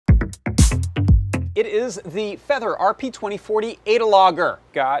It is the Feather RP2040 Adalogger.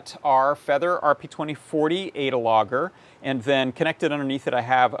 Got our Feather RP2040 Adalogger, and then connected underneath it I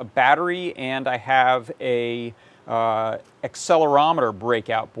have a battery and I have a accelerometer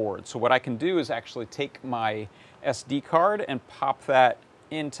breakout board. So what I can do is actually take my SD card and pop that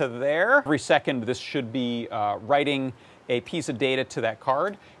into there. Every second this should be writing a piece of data to that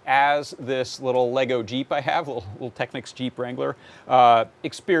card as this little Lego Jeep I have, little Technics Jeep Wrangler,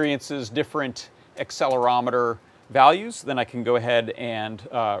 experiences different accelerometer values. Then I can go ahead and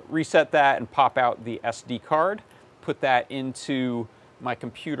reset that and pop out the SD card, put that into my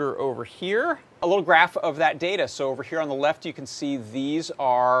computer over here. A little graph of that data. So over here on the left you can see these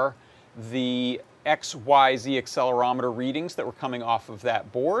are the XYZ accelerometer readings that were coming off of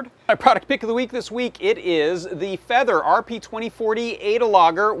that board. My product pick of the week this week, it is the Feather RP2040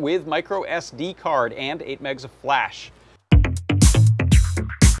 Adalogger with micro SD card and 8 megs of flash.